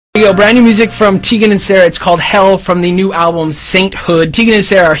There you go, brand new music from Tegan and Sara. It's called Hell from the new album Sainthood. Tegan and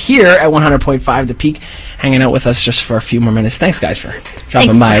Sara are here at 100.5 The Peak, hanging out with us just for a few more minutes. Thanks, guys, for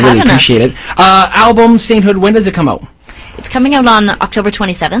dropping by. I really appreciate it. Album Sainthood, when does it come out? It's coming out on October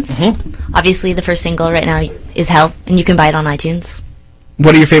 27th. Obviously, the first single right now is Hell, and you can buy it on iTunes.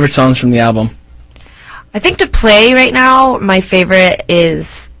 What are your favorite songs from the album? I think to play right now, my favorite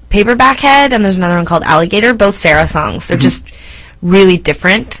is Paperback Head, and there's another one called Alligator, both Sara songs. They're just really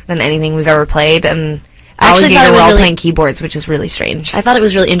different than anything we've ever played, and Alligator, we're all playing keyboards, which is really strange. I thought it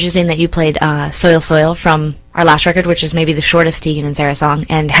was really interesting that you played Soil Soil from our last record, which is maybe the shortest Tegan and Sara song,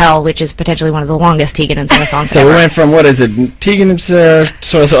 and Hell, which is potentially one of the longest Tegan and Sara songs So ever. we went from, what is it, Tegan and Sara,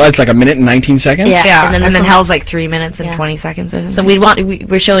 Soil Soil, it's like a minute and 19 seconds? Yeah. And then Hell's like 3 minutes and 20 seconds or something. So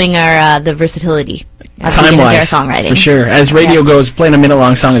we're showing our the versatility of Tegan and Time-wise, Sara songwriting. for sure. As radio goes, playing a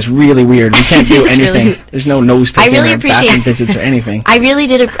minute-long song is really weird. We can't do anything. Really, there's no nose picking really or bathroom visits or anything. I really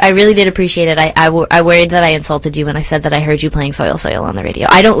did appreciate it. I worried that I insulted you when I said that I heard you playing Soil Soil on the radio.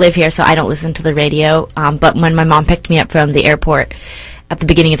 I don't live here, so I don't listen to the radio. But when my mom picked me up from the airport at the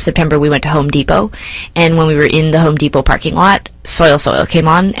beginning of September, we went to Home Depot, and when we were in the Home Depot parking lot, Soil Soil came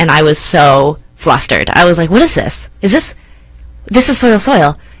on, and I was so flustered. I was like, "What is this? This is Soil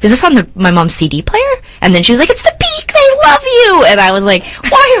Soil. Is this on my mom's CD player?" And then she was like, "It's the Peak. They love you." And I was like,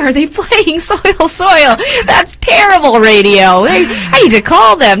 "Why are they playing Soil Soil? That's terrible radio. I need to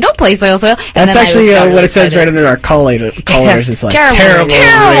call them. Don't play Soil Soil." And that's actually what it says right under our callers. It's like terrible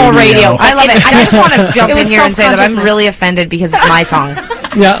radio. I love it. I just want to jump in here and say that I'm really offended because it's my song.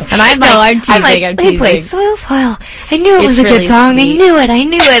 Yeah. And I'm teasing. They played Soil Soil. I knew it was a good song. I knew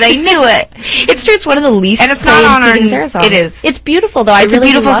it. It's true. It's one of the least and it's not on our Sara songs. It is. It's beautiful though. It's a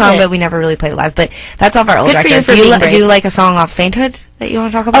beautiful song, but we never really play it live. But that's off our old record. Do you like a song off Sainthood that you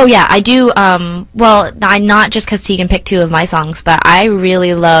want to talk about? Oh yeah, I do. Well, not just because Tegan picked two of my songs, but I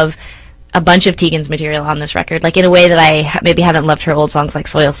really love a bunch of Tegan's material on this record, like in a way that I maybe haven't loved her old songs like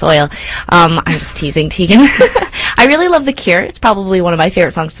Soil Soil. I'm just teasing Tegan. I really love The Cure. It's probably one of my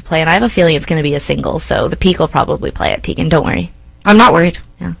favorite songs to play, and I have a feeling it's going to be a single, so The Peak will probably play it, Tegan. Don't worry. I'm not worried.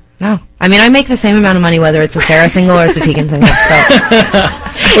 Yeah. No. I mean, I make the same amount of money whether it's a Sara single or it's a Tegan single, so.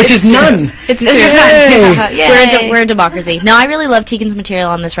 Which is none. It's just none. We're a democracy. No, I really love Tegan's material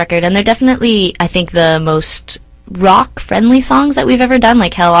on this record, and they're definitely, I think, the most rock-friendly songs that we've ever done.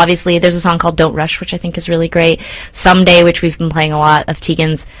 Like Hell, obviously. There's a song called Don't Rush, which I think is really great. Someday, which we've been playing a lot of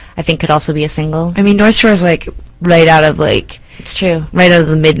Tegan's, I think could also be a single. I mean, North Shore's like right out of It's true. Right out of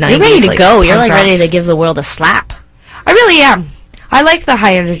the mid-90s. You're ready to go. You're like ready to give the world a slap. I really am. I like the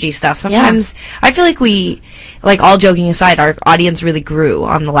high energy stuff. Sometimes I feel like all joking aside, our audience really grew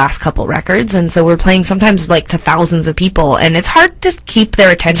on the last couple records, and so we're playing sometimes like to thousands of people, and it's hard to keep their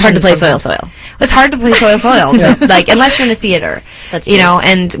attention. It's hard to play Soil Soil. It's hard to play Soil Soil, like unless you're in a theater. That's true.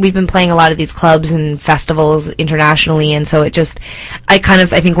 And we've been playing a lot of these clubs and festivals internationally, and so I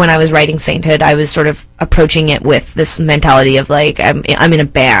think when I was writing Sainthood, I was sort of approaching it with this mentality of like I'm in a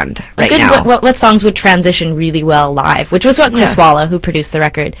band right now. What songs would transition really well live? Which was what Chris Walla, who produced the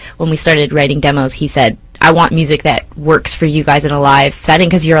record, when we started writing demos, he said, I want music that works for you guys in a live setting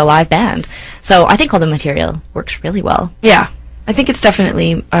because you're a live band. So I think all the material works really well. Yeah. I think it's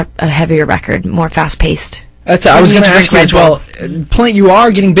definitely a heavier record, more fast-paced. I was going to ask you as well. You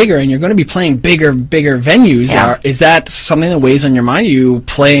are getting bigger, and you're going to be playing bigger venues. Yeah. Is that something that weighs on your mind? Are you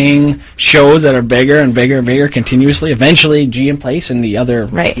playing shows that are bigger and bigger and bigger continuously? Eventually, GM Place and the other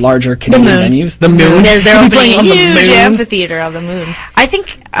larger Canadian venues. The Moon. They're opening a huge amphitheater on the Moon. I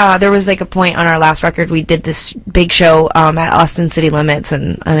think there was like a point on our last record we did this big show at Austin City Limits,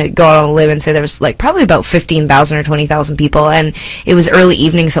 and I go out on a limb and say there was like probably about 15,000 or 20,000 people, and it was early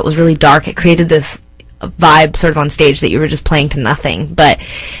evening, so it was really dark. It created this vibe sort of on stage that you were just playing to nothing, but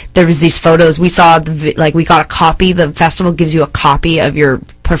there was these photos we saw, we got a copy. The festival gives you a copy of your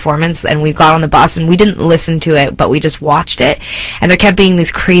performance, and we got on the bus and we didn't listen to it, but we just watched it, and there kept being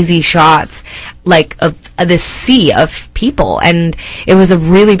these crazy shots like of this sea of people, and it was a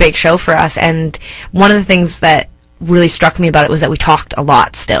really big show for us. And one of the things that really struck me about it was that we talked a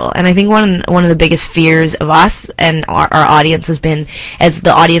lot still, and I think one of the biggest fears of us and our audience has been, as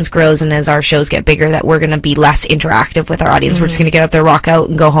the audience grows and as our shows get bigger, that we're going to be less interactive with our audience. We're just going to get up there, rock out,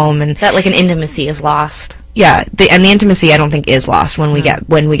 and go home, and that an intimacy is lost. Yeah, the intimacy I don't think is lost when we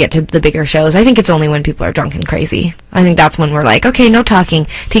get to the bigger shows. I think it's only when people are drunk and crazy. I think that's when we're like, okay, no talking.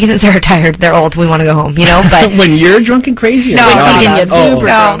 Tegan and Sara are tired. They're old. We want to go home. But when you're drunk and crazy, no, Tegan's super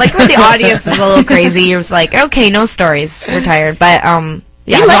drunk. Like when the audience is a little crazy, you're just like, okay, no stories. We're tired. But I'm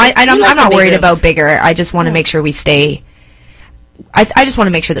not worried about bigger. I just want to make sure we stay. I just want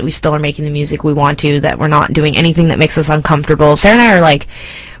to make sure that we still are making the music we want to. That we're not doing anything that makes us uncomfortable. Sara and I are like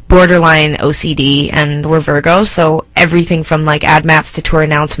borderline OCD, and we're Virgos, so everything from like ad mats to tour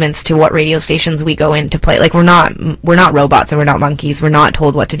announcements to what radio stations we go in to play, like we're not robots and we're not monkeys. We're not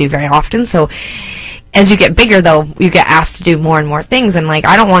told what to do very often. So as you get bigger, though, you get asked to do more and more things, and like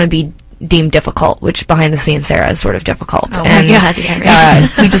I don't want to be deemed difficult, which behind the scenes Sarah is sort of difficult. Oh and, my God, yeah,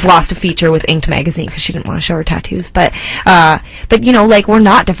 right. We just lost a feature with Inked magazine because she didn't want to show her tattoos. But you know, like we're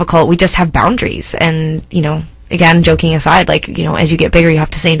not difficult. We just have boundaries, and you know, again, joking aside, like you know, as you get bigger, you have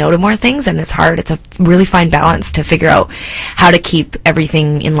to say no to more things, and it's hard. It's a really fine balance to figure out how to keep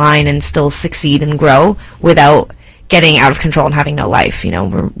everything in line and still succeed and grow without getting out of control and having no life. You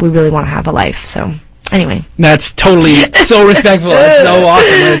know, we really want to have a life, so. Anyway, that's totally so respectful. It's so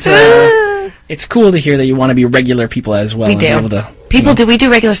awesome. It's cool to hear that you want to be regular people as well. We do. We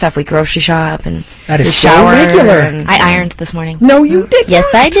do regular stuff. We grocery shop and that is so regular. I ironed this morning. No, you did. Yes,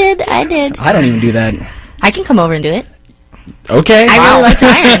 I did. I don't even do that. I can come over and do it. Okay. I really like to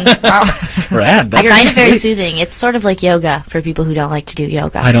iron. Wow. Rad. I find it very soothing. It's sort of like yoga for people who don't like to do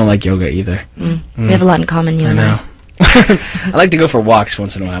yoga. I don't like yoga either. We have a lot in common, you and I. I like to go for walks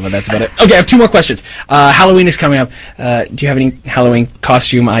once in a while, but that's about it. Okay, I have 2 more questions. Halloween is coming up. Do you have any Halloween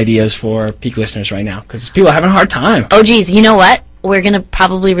costume ideas for Peak listeners right now? Because people are having a hard time. Oh, geez. You know what? We're going to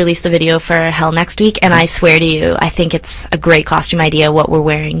probably release the video for Hell next week, and I swear to you, I think it's a great costume idea, what we're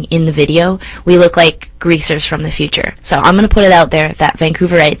wearing in the video. We look like greasers from the future. So I'm going to put it out there that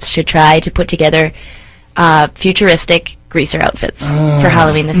Vancouverites should try to put together futuristic greaser outfits for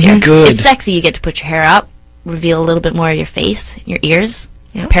Halloween this year. Good. It's sexy. You get to put your hair up, reveal a little bit more of your face, your ears.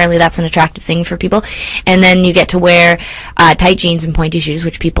 Yep. Apparently that's an attractive thing for people. And then you get to wear tight jeans and pointy shoes,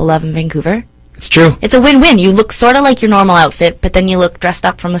 which people love in Vancouver. It's true. It's a win-win. You look sort of like your normal outfit, but then you look dressed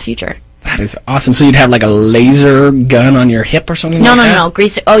up from the future. That is awesome. So you'd have like a laser gun on your hip or something like that? No.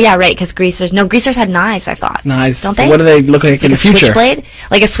 Greaser. Oh, yeah, right, because greasers had knives, I thought. Knives. Don't they? What do they look like in the future? Switchblade?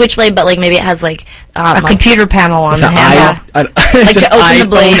 Like a switchblade, but like maybe it has like... a computer panel on the handle. Like to open the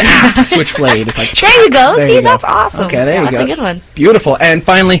blade. App switchblade. It's like... There you go. See, that's awesome. Okay, there you go. That's a good one. Beautiful. And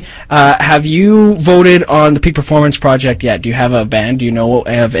finally, have you voted on the Peak Performance Project yet? Do you have a band? Do you know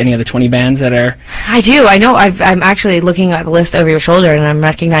of any of the 20 bands that are... I do. I know. I'm actually looking at the list over your shoulder, and I'm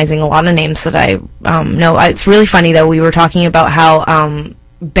recognizing a lot of names that I know. It's really funny, though. We were talking about how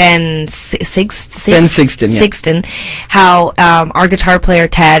Ben Sigston, how our guitar player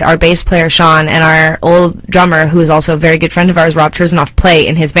Ted, our bass player Sean, and our old drummer, who is also a very good friend of ours, Rob Terzanoff, play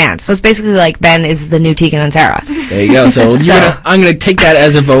in his band. So it's basically like Ben is the new Tegan and Sara. There you go. So, I'm going to take that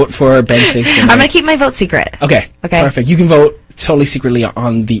as a vote for Ben Sigston. I'm going to keep my vote secret. Okay. Perfect. You can vote totally secretly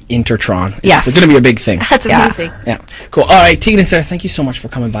on the Intertron. Yes. It's going to be a big thing. That's amazing. Yeah. Cool. All right, Tegan and Sara, thank you so much for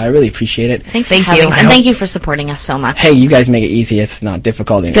coming by. I really appreciate it. Thank you. And thank you for supporting us so much. Hey, you guys make it easy. It's not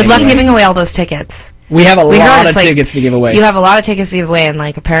difficult. Good luck giving away all those tickets. We have a lot of tickets to give away. You have a lot of tickets to give away, and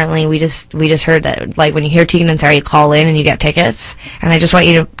like apparently we just heard that like when you hear Tegan and Sara, you call in and you get tickets. And I just want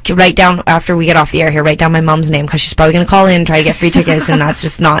you to write down after we get off the air here, write down my mom's name because she's probably going to call in and try to get free tickets, and that's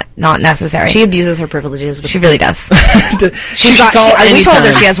just not necessary. She abuses her privileges. She really does. We told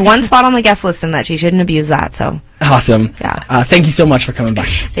her she has one spot on the guest list and that she shouldn't abuse that. So awesome. Yeah. Thank you so much for coming by.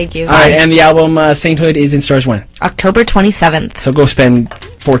 Thank you. All right, and the album Sainthood is in stores when? October 27th. So go spend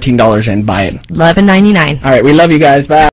 $14 and buy it. $11.99. All right, we love you guys. Bye.